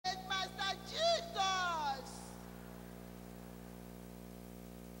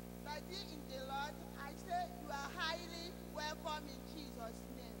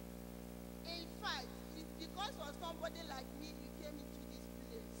because of somebody like me, you came into this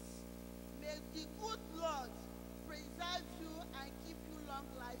place. May the good Lord preserve you and keep you long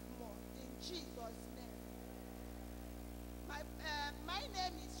life more. In Jesus' name. My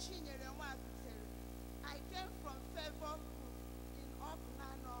name is Chinyere Nwakutere. I came from Favor Group in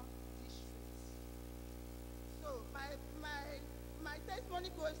Okunano district. So my testimony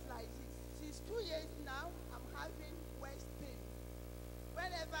goes like this. Since 2 years now, I'm having waist pain.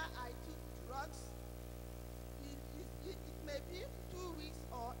 Whenever I took drugs, it may be 2 weeks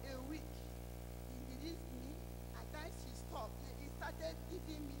or a week. It released me, and then she stopped. It started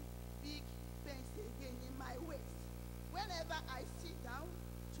giving me big pains again in my waist. Whenever I sit down,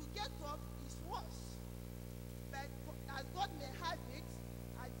 to get up is worse. But as God may have it,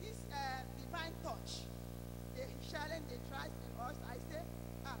 at this divine touch, the challenge, the trust in us, I say,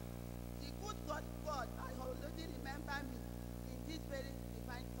 the good God, I already remember me in this very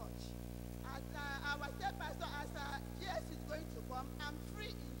divine touch. As our step pastor, as Jesus is going to come, I'm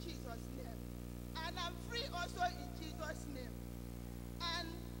free in Jesus' name. And I'm free also in Jesus' name. And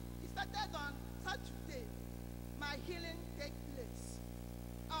it started on Saturday. My healing take place.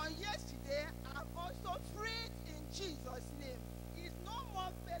 On yesterday, I'm also free in Jesus' name. It's no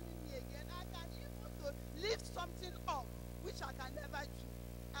more failing me again. I can even to lift something up, which I can never do.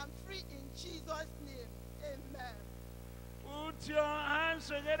 I'm free in Jesus' name. Amen. Put your hands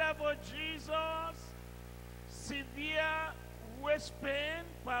together for Jesus. Severe waist pain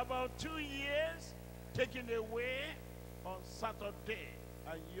for about 2 years, taken away on Saturday,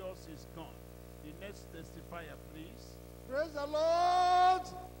 and yours is gone. The next testifier, please. Praise the Lord.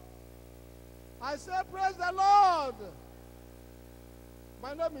 I say, praise the Lord.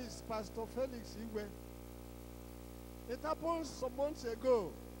 My name is Pastor Felix Igwe. It happened some months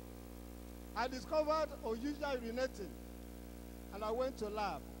ago. I discovered unusual urinating, and I went to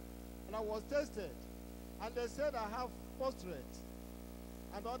lab, and I was tested, and they said I have prostate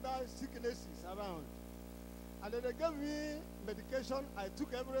and other sicknesses around. And then they gave me medication. I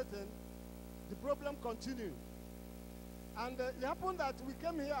took everything. The problem continued. And it happened that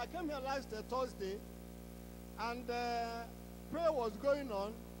I came here last Thursday, and prayer was going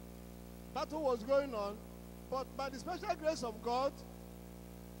on, battle was going on, but by the special grace of God,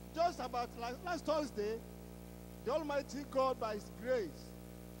 just about last Thursday, the Almighty God, by His grace,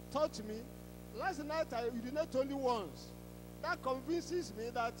 touched me. Last night, I urinated only once. That convinces me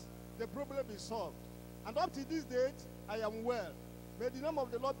that the problem is solved. And up to this date, I am well. May the name of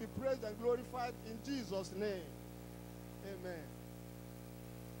the Lord be praised and glorified in Jesus' name. Amen.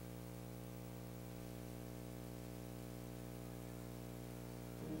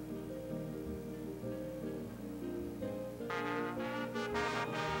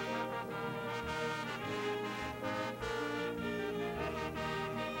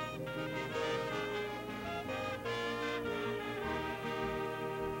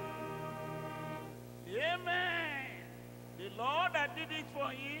 Did it for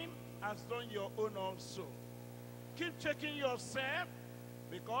him has done your own also. Keep checking yourself,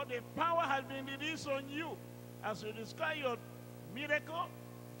 because the power has been released on you. As you discover your miracle,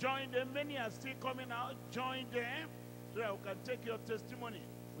 join them. Many are still coming out. Join them so that we can take your testimony.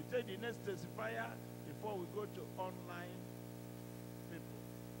 We take the next testifier before we go to online people.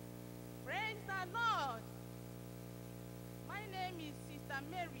 Praise the Lord. My name is Sister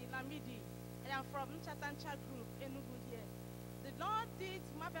Mary Lamidi. I am from Chatancha Group, Enugu here. The Lord did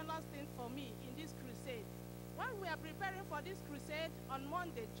marvelous things for me in this crusade. When we are preparing for this crusade on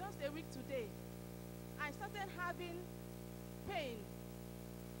Monday, just a week today, I started having pain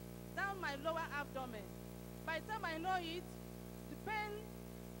down my lower abdomen. By the time I know it, the pain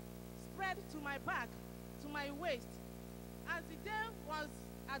spread to my back, to my waist. As the day was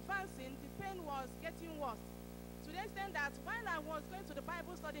advancing, the pain was getting worse. To the extent that while I was going to the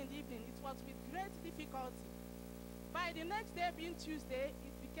Bible study in the evening, it was with great difficulty. By the next day being Tuesday,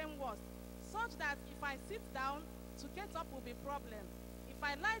 it became worse, such that if I sit down, to get up will be a problem. If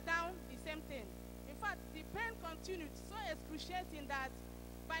I lie down, the same thing. In fact, the pain continued so excruciating that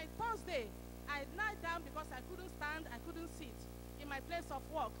by Thursday, I lied down because I couldn't stand, I couldn't sit in my place of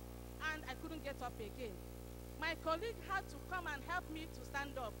work, and I couldn't get up again. My colleague had to come and help me to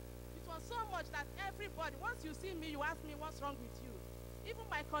stand up. It was so much that everybody, once you see me, you ask me what's wrong with you. Even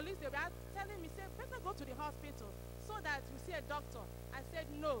my colleagues, they were telling me, say, better go to the hospital so that you see a doctor. I said,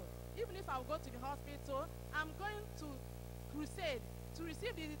 no. Even if I will go to the hospital, I'm going to Crusade to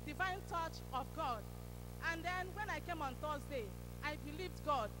receive the divine touch of God. And then when I came on Thursday, I believed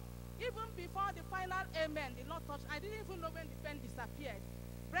God. Even before the final amen, the Lord touched, I didn't even know when the pain disappeared.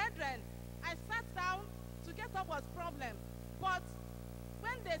 Brethren, I sat down, to get up was problem. But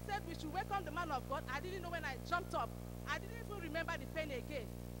when they said we should welcome the man of God, I didn't know when I jumped up. I didn't even remember the pain again.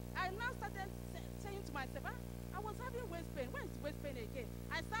 I now started saying to myself, I was having waist pain. Where is the waist pain again?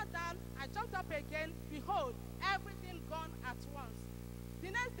 I sat down, I jumped up again. Behold, everything gone at once.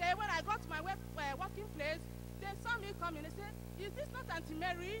 The next day, when I got to my working place, they saw me coming. They said, is this not Auntie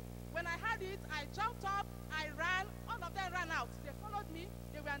Mary? When I heard it, I jumped up, I ran. All of them ran out. They followed me.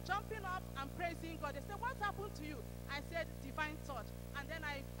 They were jumping up and praising God. They said, what happened to you? I said, divine touch. And then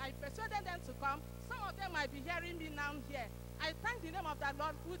I persuaded them to come. Some of them might be hearing me now here. I thank the name of the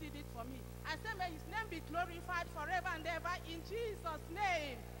Lord who did it for me. I said, may his name be glorified forever and ever in Jesus'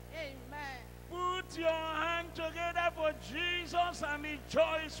 name. Amen. Put your hand together for Jesus and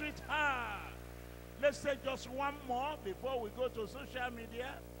rejoice with her. Let's take just one more before we go to social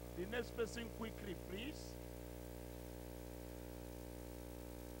media. The next person quickly, please.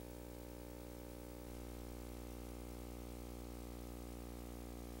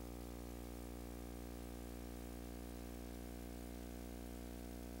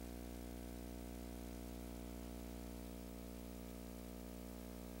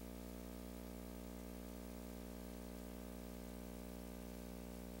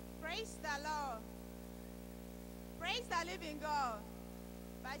 Praise the Lord. Praise the living God.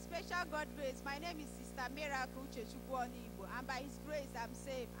 By special God grace, my name is Sister Miracle Chechukwu, and by his grace I'm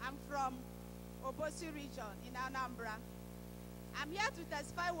saved. I'm from Obosi region in Anambra. I'm here to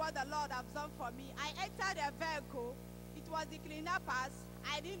testify what the Lord has done for me. I entered a vehicle. It was the cleaner pass.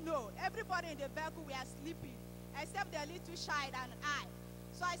 I didn't know. Everybody in the vehicle were sleeping, except the little child and I.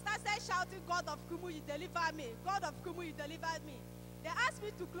 So I started shouting, God of Kumuyi, deliver me. God of Kumuyi, deliver me. They asked me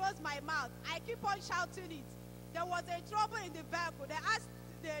to close my mouth. I keep on shouting it. There was a trouble in the vehicle. They asked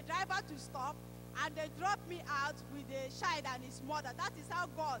the driver to stop, and they dropped me out with the child and his mother. That is how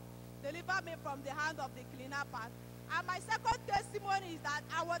God delivered me from the hand of the cleaner path. And my second testimony is that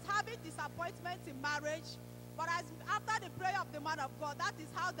I was having disappointment in marriage, but after the prayer of the man of God, that is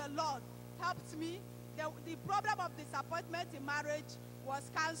how the Lord helped me. The problem of disappointment in marriage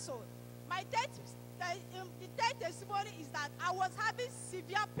was cancelled. The third testimony is that I was having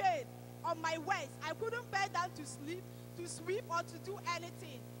severe pain on my waist. I couldn't bend down to sleep, to sweep, or to do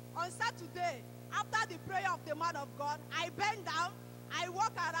anything. On Saturday, after the prayer of the man of God, I bent down, I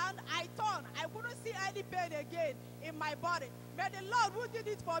walk around, I turn. I couldn't see any pain again in my body. May the Lord who did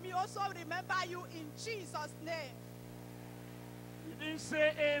it for me also remember you in Jesus' name. You didn't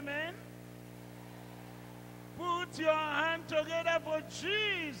say amen? Put your hand together for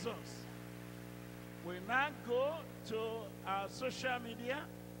Jesus. We now go to our social media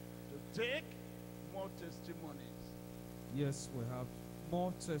to take more testimonies. Yes, we have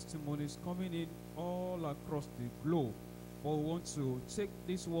more testimonies coming in all across the globe. But we want to take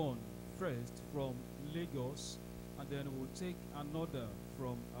this one first from Lagos, and then we'll take another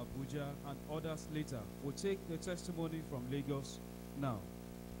from Abuja and others later. We'll take the testimony from Lagos now.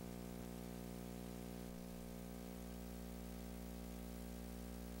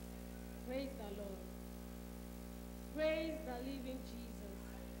 Praise the Lord. Praise the living Jesus.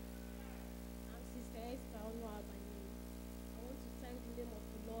 I'm Sister Esther Onuabani. I want to thank the name of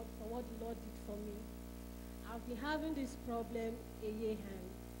the Lord for what the Lord did for me. I've been having this problem a year hand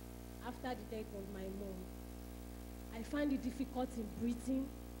after the death of my mom. I find it difficult in breathing.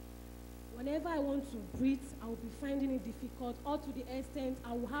 Whenever I want to breathe, I will be finding it difficult, or to the extent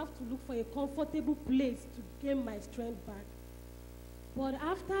I will have to look for a comfortable place to gain my strength back. But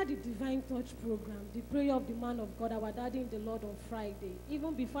after the Divine Touch program, the prayer of the man of God, our daddy in the Lord on Friday,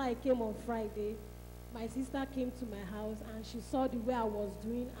 even before I came on Friday, my sister came to my house and she saw the way I was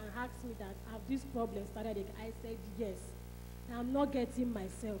doing and asked me that, have this problem started again? I said, yes, I'm not getting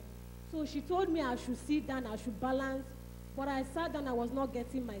myself. So she told me I should sit down, I should balance, but I sat down, I was not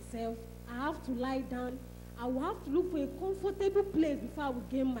getting myself. I have to lie down. I will have to look for a comfortable place before I will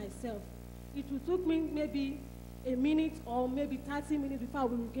gain myself. It will take me maybe a minute or maybe 30 minutes before I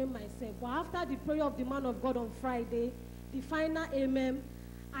will regain myself. But after the prayer of the man of God on Friday, the final amen,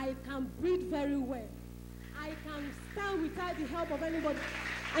 I can breathe very well. I can stand without the help of anybody.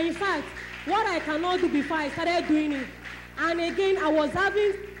 And in fact, what I cannot do before, I started doing it. And again, I was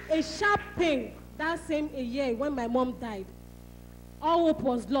having a sharp pain that same year when my mom died. All hope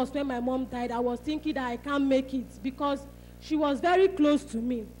was lost when my mom died. I was thinking that I can't make it because she was very close to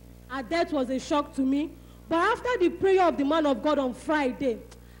me. Her death was a shock to me. But after the prayer of the man of God on Friday,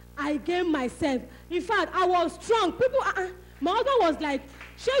 I gained myself. In fact, I was strong. People, my husband was like,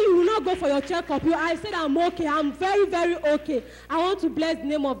 sure you will not go for your checkup. I said, I'm okay. I'm very, very okay. I want to bless the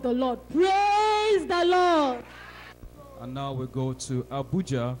name of the Lord. Praise the Lord. And now we go to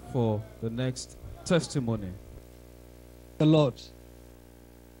Abuja for the next testimony. The Lord.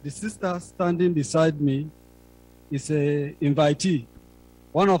 the sister standing beside me is a invitee.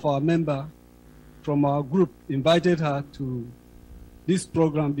 One of our members from our group invited her to this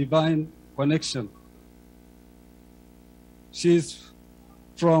program, Divine Connection. She's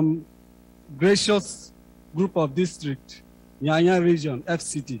from Gracious Group of District, Nyanya Region,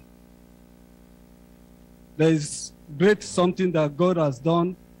 FCT. There is great something that God has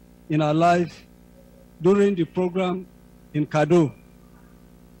done in her life during the program in Kado.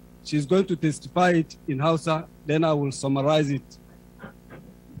 She's going to testify it in Hausa, then I will summarize it.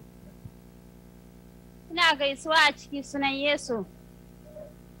 Ina gaisuwa a cikin sunan Yesu.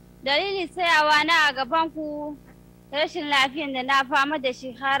 Dalilin tsayawa na a gabanku rashin lafiyan da na fama da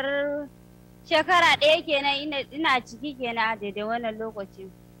shi har shekara ɗaya kenan ina ciki kenan daidai wannan lokacin.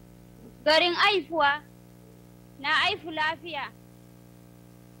 Garin aifuwa na aifu lafiya.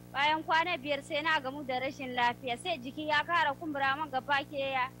 Bayan kwana 5 sai na gamu da rashin lafiya sai jiki ya kara kumbura min gaba ke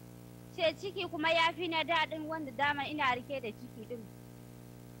ya. Sai ciki kuma ya fi na daɗin wanda dama ina rike da ciki din.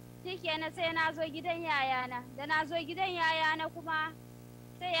 Shikenan sai na zo gidan yayana, da na zo gidan yayana kuma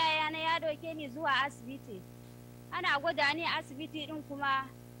sai yayana ya doke ni zuwa asibiti. Ana gwada ni asibiti din kuma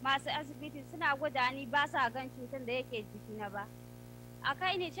masu asibiti suna gwada ni ba sa gan cutar da yake jikina ba. A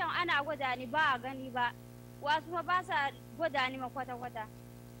kai ni can ana gwada ni ba a gani ba, wasu ma ba sa gwada ni ma kwata-kwata.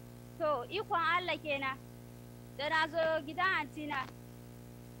 To ikon Allah kenan, da na zo gidan antina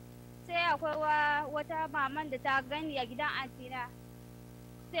sai akwai wata maman da ta gani a gidan antina.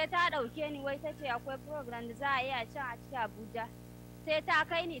 Sai ta ɗauke ni wai ta ce akwai program da za a yi a can a cikin Abuja. Sai ta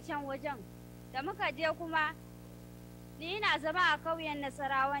kai ni can wajen. Da muka je kuma, ni ina zama a ƙauyen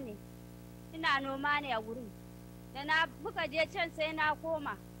Nasarawa ne, ina noma ne a wurin. Da muka je can sai na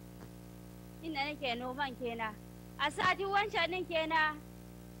koma, inda nake noman kenan. A sati wancan ɗin kenan,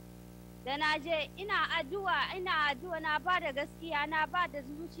 da na je ina addu'a na ba da gaskiya na ba da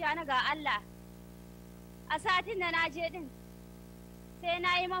zuciya na ga Allah. A satin da na je ɗin, sai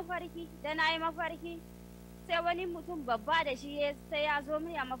na yi mafarki, da na yi mafarki sai wani mutum babba da shi sai ya zo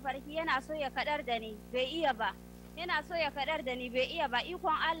min a mafarki yana so ya kadar da ni bai iya ba, yana so ya kadar da ni bai iya ba.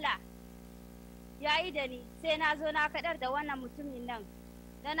 Ikon Allah ya yi da ni sai na zo na kadar da wannan mutumin nan,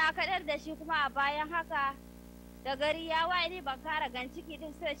 da na kadar da shi kuma a bayan haka da gari ya waye ni ban kara gan ciki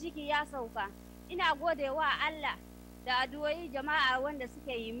din sai ciki ya sauka. Ina gode wa Allah da addu'o'i jama'a wanda suke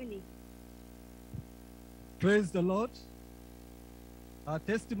yi mini. Praise the Lord. Our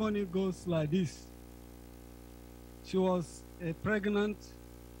testimony goes like this. She was pregnant,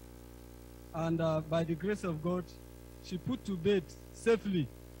 and by the grace of God, she put to bed safely.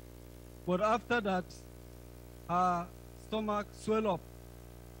 But after that, her stomach swelled up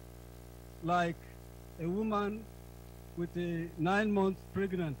like a woman with a 9-month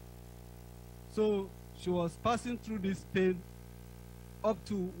pregnant. So she was passing through this pain up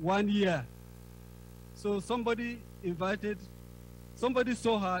to 1 year. So somebody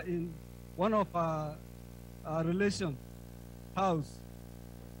saw her in one of our relation house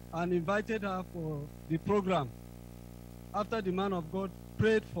and invited her for the program. After the man of God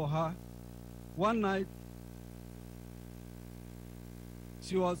prayed for her, one night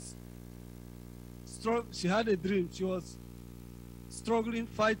she had a dream. She was struggling,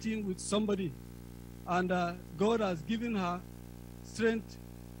 fighting with somebody, and God has given her strength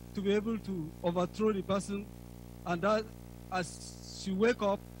to be able to overthrow the person, and that as she wake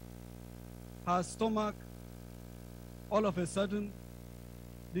up, her stomach, all of a sudden,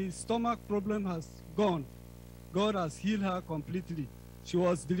 the stomach problem has gone. God has healed her completely. She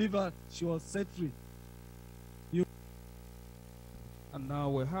was delivered. She was set free. And now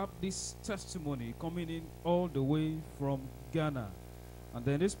we have this testimony coming in all the way from Ghana. And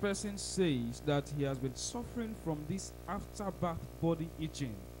then this person says that he has been suffering from this afterbirth body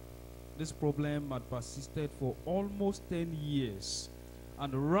itching. This problem had persisted for almost 10 years.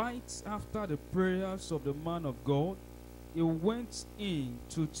 And right after the prayers of the man of God, he went in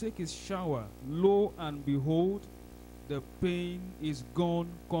to take his shower. Lo and behold, the pain is gone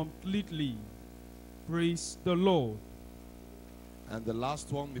completely. Praise the Lord. And the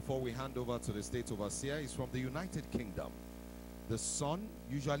last one before we hand over to the state overseer is from the United Kingdom. The son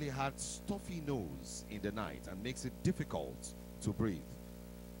usually had stuffy nose in the night and makes it difficult to breathe.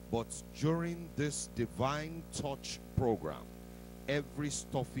 But during this divine touch program, every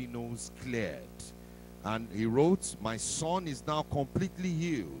stuffy nose cleared. And he wrote, "My son is now completely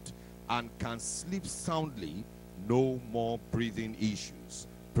healed and can sleep soundly, no more breathing issues."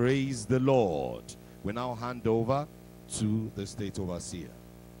 Praise the Lord. We now hand over to the state overseer.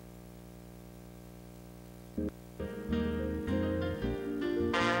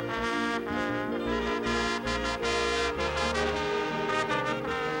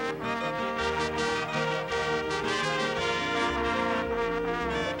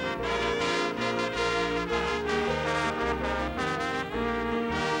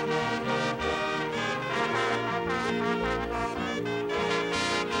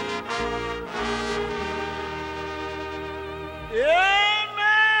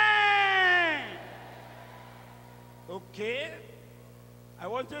 I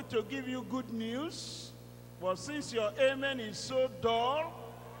wanted to give you good news, but since your amen is so dull,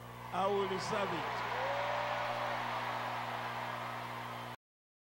 I will reserve it.